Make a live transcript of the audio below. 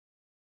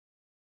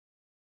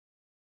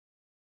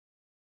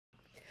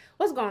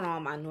What's going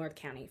on, my North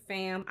County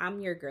fam?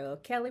 I'm your girl,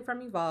 Kelly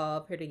from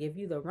Evolve, here to give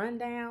you the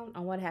rundown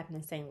on what happened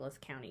in St. Louis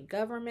County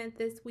government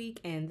this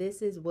week, and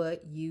this is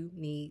what you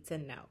need to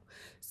know.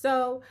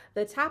 So,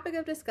 the topic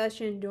of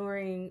discussion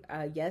during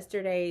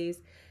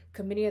yesterday's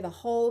Committee of the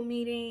Whole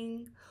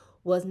meeting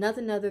was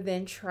nothing other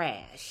than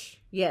trash.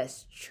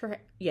 Yes,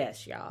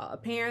 yes, y'all.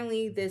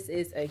 Apparently, this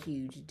is a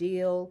huge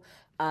deal.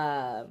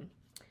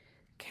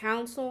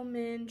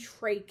 Councilman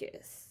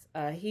Trachis.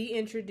 He's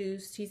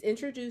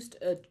introduced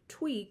a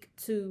tweak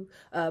to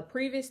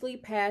previously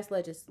passed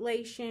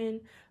legislation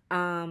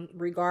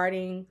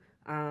regarding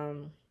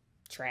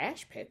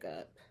trash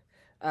pickup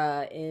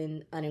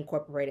in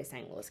unincorporated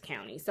St. Louis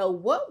County. So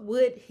what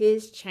would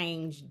his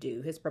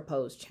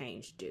proposed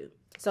change do?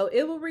 So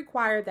it will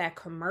require that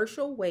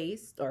commercial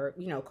waste or,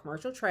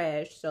 commercial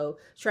trash, so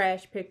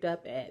trash picked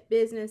up at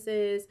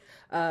businesses,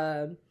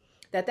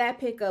 that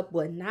pickup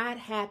would not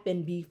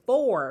happen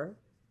before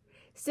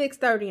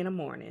 6:30 in the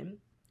morning,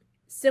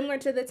 similar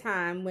to the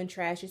time when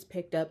trash is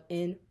picked up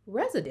in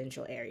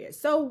residential areas.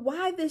 So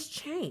why this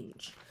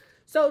change?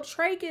 So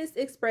Trachis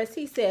expressed,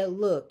 he said,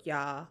 look,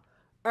 y'all,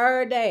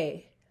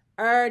 day,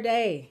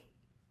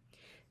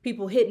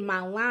 people hitting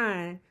my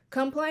line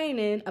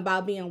complaining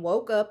about being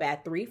woke up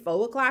at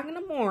 3-4 o'clock in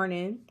the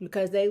morning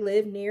because they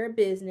live near a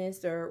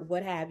business or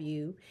what have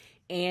you,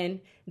 and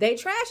their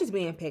trash is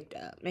being picked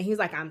up. And he's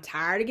like, I'm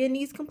tired of getting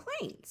these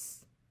complaints.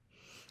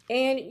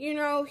 And,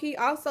 he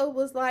also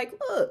was like,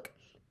 look,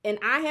 and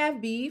I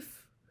have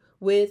beef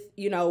with,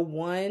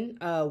 one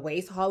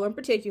waste hauler in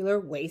particular,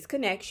 Waste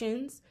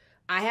Connections.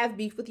 I have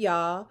beef with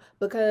y'all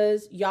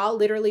because y'all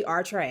literally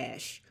are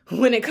trash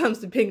when it comes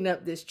to picking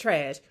up this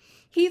trash.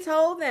 He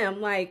told them,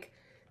 like,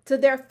 to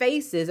their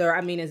faces, or I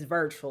mean, it's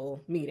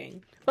virtual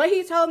meeting, but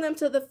he told them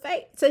to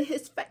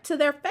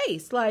their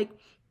face, like,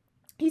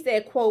 he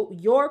said, quote,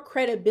 your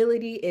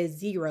credibility is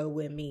zero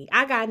with me.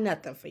 I got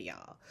nothing for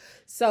y'all.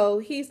 So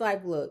he's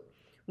like, look,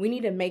 we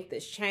need to make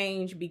this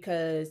change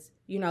because,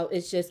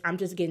 I'm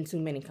just getting too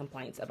many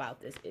complaints about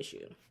this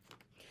issue.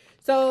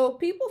 So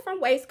people from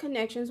Waste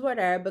Connections were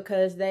there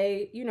because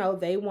they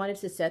wanted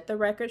to set the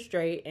record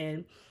straight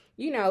and,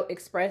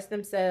 express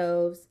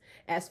themselves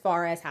as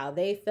far as how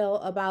they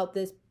felt about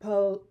this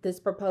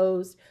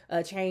proposed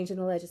change in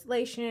the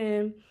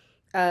legislation,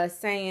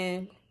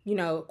 saying,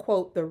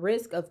 quote, the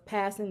risk of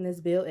passing this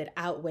bill, it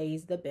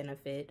outweighs the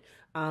benefit.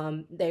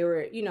 They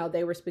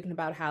were speaking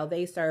about how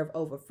they serve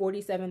over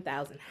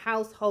 47,000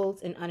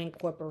 households in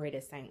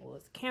unincorporated St.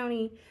 Louis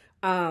County.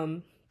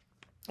 And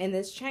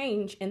this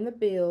change in the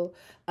bill,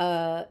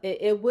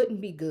 it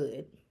wouldn't be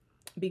good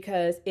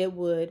because it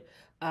would,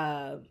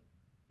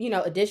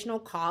 additional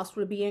costs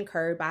would be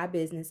incurred by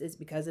businesses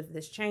because of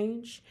this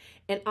change.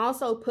 And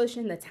also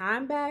pushing the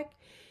time back,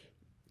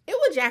 it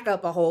would jack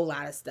up a whole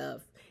lot of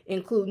stuff,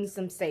 including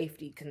some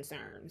safety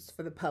concerns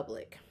for the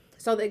public.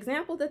 So the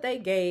example that they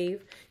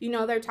gave,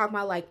 they're talking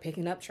about like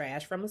picking up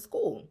trash from a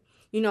school.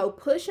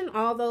 Pushing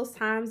all those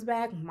times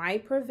back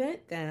might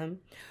prevent them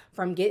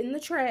from getting the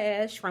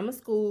trash from a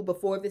school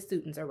before the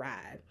students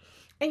arrive.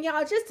 And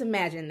y'all just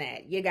imagine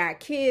that. You got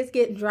kids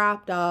getting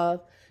dropped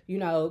off,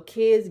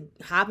 kids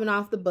hopping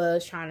off the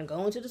bus, trying to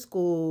go into the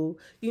school,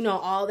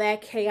 all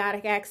that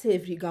chaotic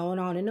activity going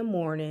on in the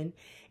morning.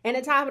 And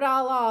to top it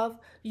all off,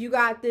 you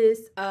got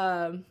this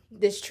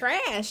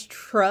trash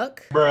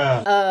truck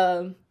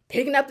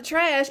picking up the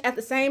trash at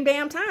the same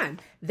damn time.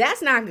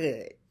 That's not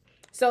good.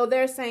 So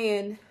they're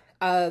saying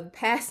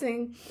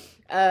passing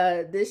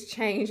this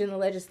change in the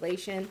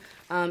legislation,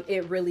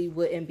 it really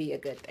wouldn't be a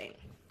good thing.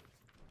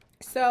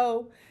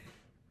 So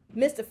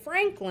Mr.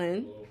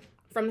 Franklin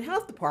from the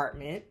health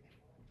department,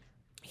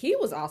 he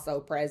was also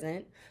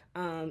present,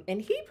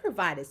 and he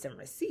provided some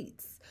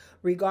receipts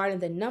regarding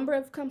the number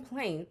of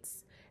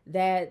complaints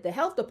that the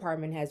health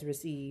department has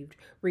received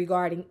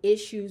regarding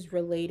issues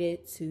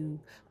related to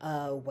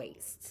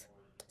waste.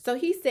 So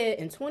he said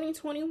in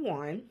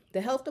 2021,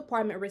 the health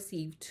department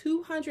received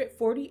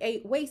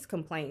 248 waste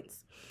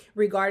complaints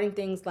regarding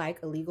things like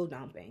illegal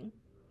dumping.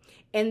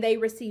 And they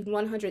received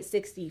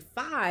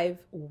 165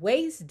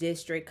 waste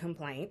district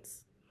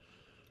complaints.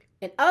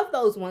 And of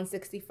those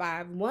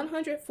 165,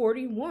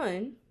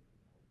 141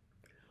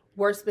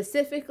 were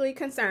specifically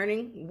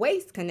concerning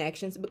Waste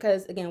Connections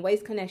because, again,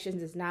 Waste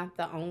Connections is not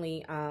the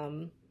only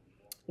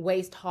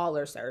waste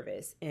hauler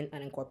service in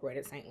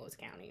unincorporated St. Louis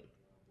County.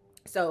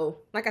 So,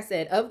 like I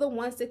said, of the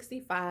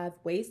 165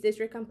 Waste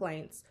District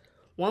complaints,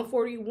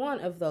 141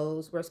 of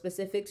those were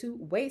specific to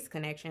Waste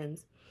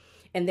Connections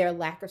and their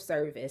lack of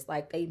service,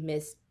 like they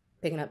missed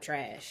picking up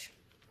trash.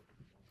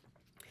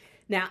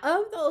 Now,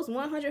 of those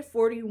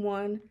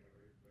 141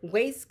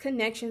 Waste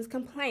Connections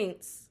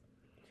complaints,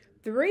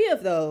 3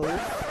 of those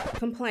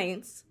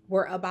complaints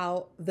were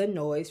about the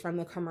noise from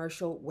the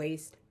commercial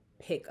waste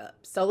pickup.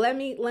 So let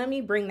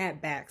me bring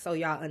that back so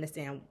y'all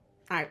understand.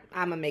 I'm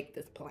gonna make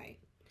this plain.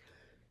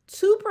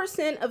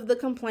 2% of the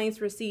complaints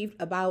received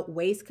about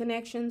Waste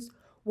Connections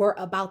were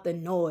about the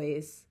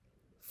noise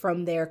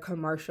from their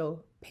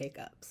commercial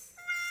pickups.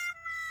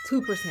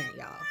 2%,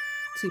 y'all.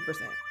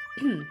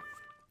 2%.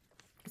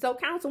 So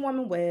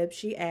Councilwoman Webb,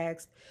 she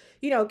asked,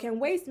 can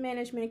waste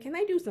management, can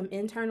they do some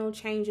internal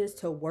changes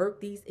to work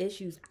these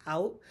issues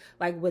out,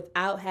 like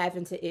without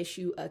having to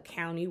issue a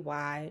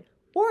county-wide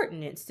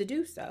ordinance to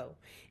do so?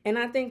 And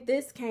I think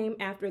this came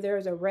after there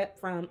was a rep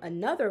from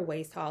another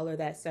waste hauler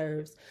that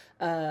services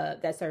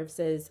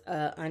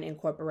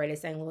unincorporated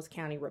St. Louis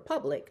County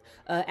Republic.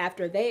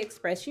 After they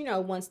expressed,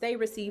 once they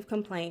receive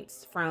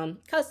complaints from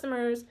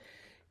customers,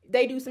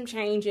 they do some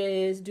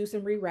changes, do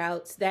some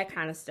reroutes, that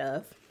kind of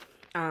stuff.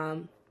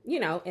 And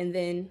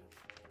then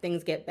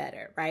things get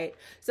better, right?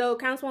 So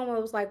Councilwoman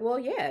was like, well,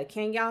 yeah,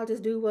 can y'all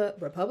just do what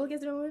Republic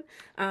is doing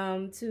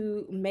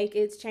to make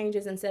its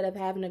changes instead of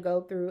having to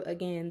go through,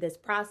 again, this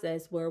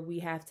process where we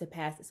have to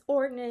pass this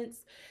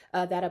ordinance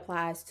that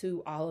applies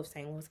to all of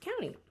St. Louis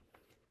County?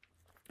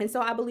 And so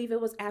I believe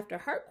it was after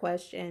her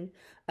question,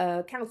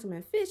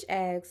 Councilman Fish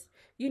asked,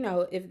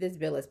 if this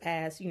bill is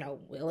passed,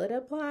 will it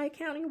apply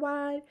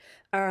countywide?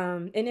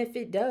 And if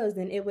it does,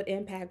 then it would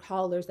impact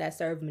haulers that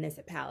serve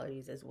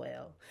municipalities as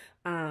well.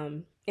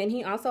 And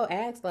he also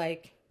asked,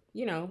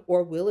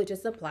 or will it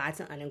just apply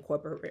to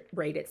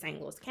unincorporated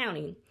St. Louis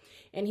County?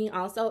 And he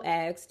also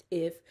asked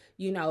if,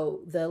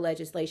 the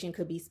legislation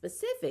could be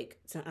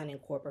specific to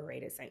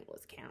unincorporated St.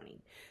 Louis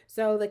County.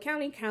 So the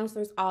county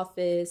counselor's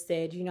office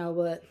said, you know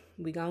what,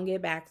 we're going to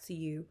get back to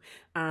you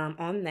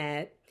on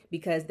that,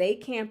 because they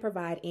can't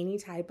provide any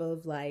type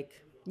of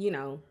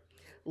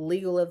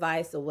legal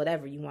advice or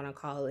whatever you want to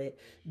call it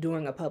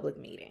during a public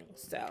meeting.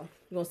 So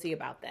we'll see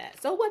about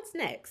that. So what's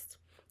next?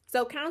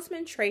 So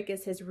Councilman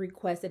Tracus has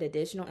requested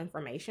additional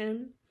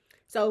information.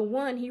 So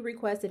one, he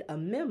requested a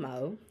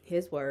memo,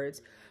 his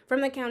words,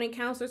 from the county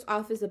counselor's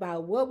office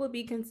about what would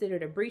be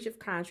considered a breach of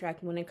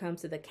contract when it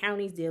comes to the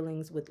county's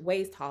dealings with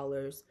waste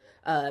haulers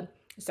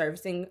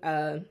servicing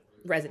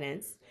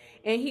residents.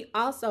 And he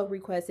also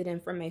requested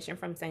information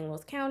from St.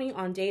 Louis County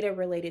on data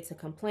related to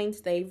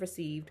complaints they've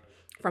received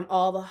from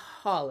all the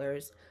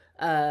haulers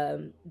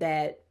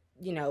that,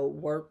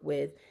 work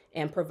with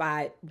and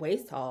provide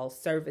waste haul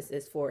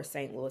services for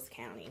St. Louis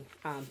County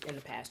in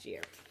the past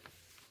year.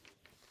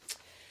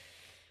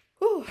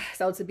 Whew,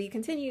 so to be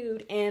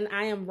continued, and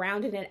I am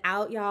rounding it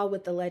out, y'all,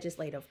 with the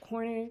legislative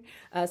corner.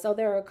 So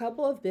there are a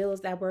couple of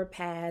bills that were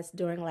passed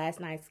during last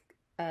night's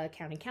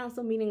county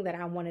council meeting that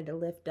I wanted to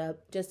lift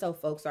up just so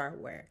folks are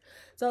aware.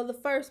 So the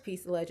first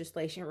piece of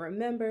legislation,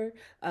 remember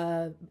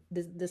the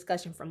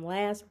discussion from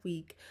last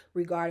week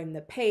regarding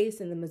the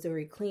PACE and the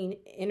Missouri Clean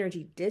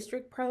Energy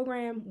District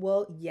program?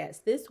 Well, yes,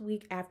 this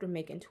week, after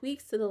making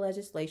tweaks to the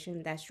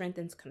legislation that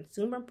strengthens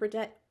consumer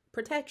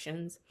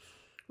protections,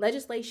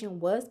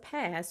 legislation was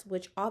passed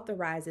which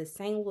authorizes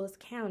St. Louis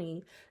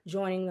County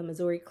joining the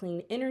Missouri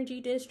Clean Energy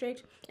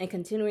District and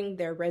continuing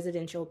their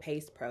residential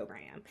PACE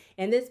program.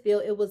 And this bill,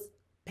 it was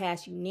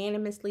passed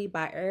unanimously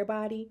by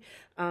everybody.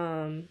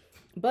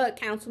 But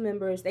council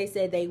members, they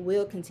said they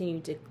will continue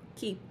to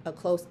keep a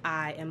close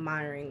eye and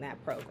monitoring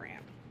that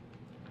program.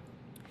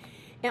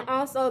 And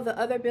also the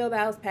other bill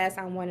that was passed,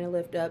 I want to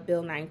lift up,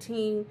 Bill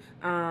 19,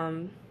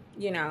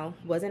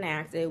 was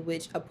enacted,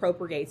 which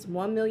appropriates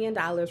 $1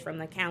 million from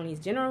the county's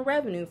general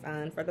revenue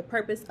fund for the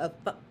purpose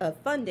of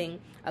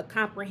funding a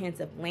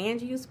comprehensive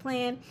land use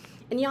plan.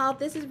 And y'all,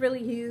 this is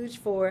really huge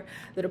for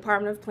the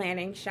Department of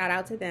Planning. Shout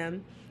out to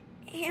them.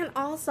 And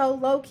also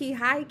low-key,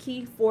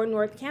 high-key for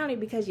North County,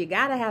 because you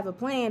got to have a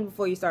plan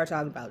before you start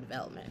talking about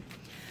development.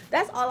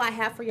 That's all I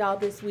have for y'all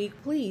this week.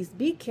 Please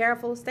be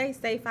careful, stay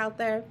safe out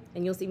there,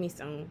 and you'll see me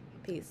soon.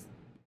 Peace.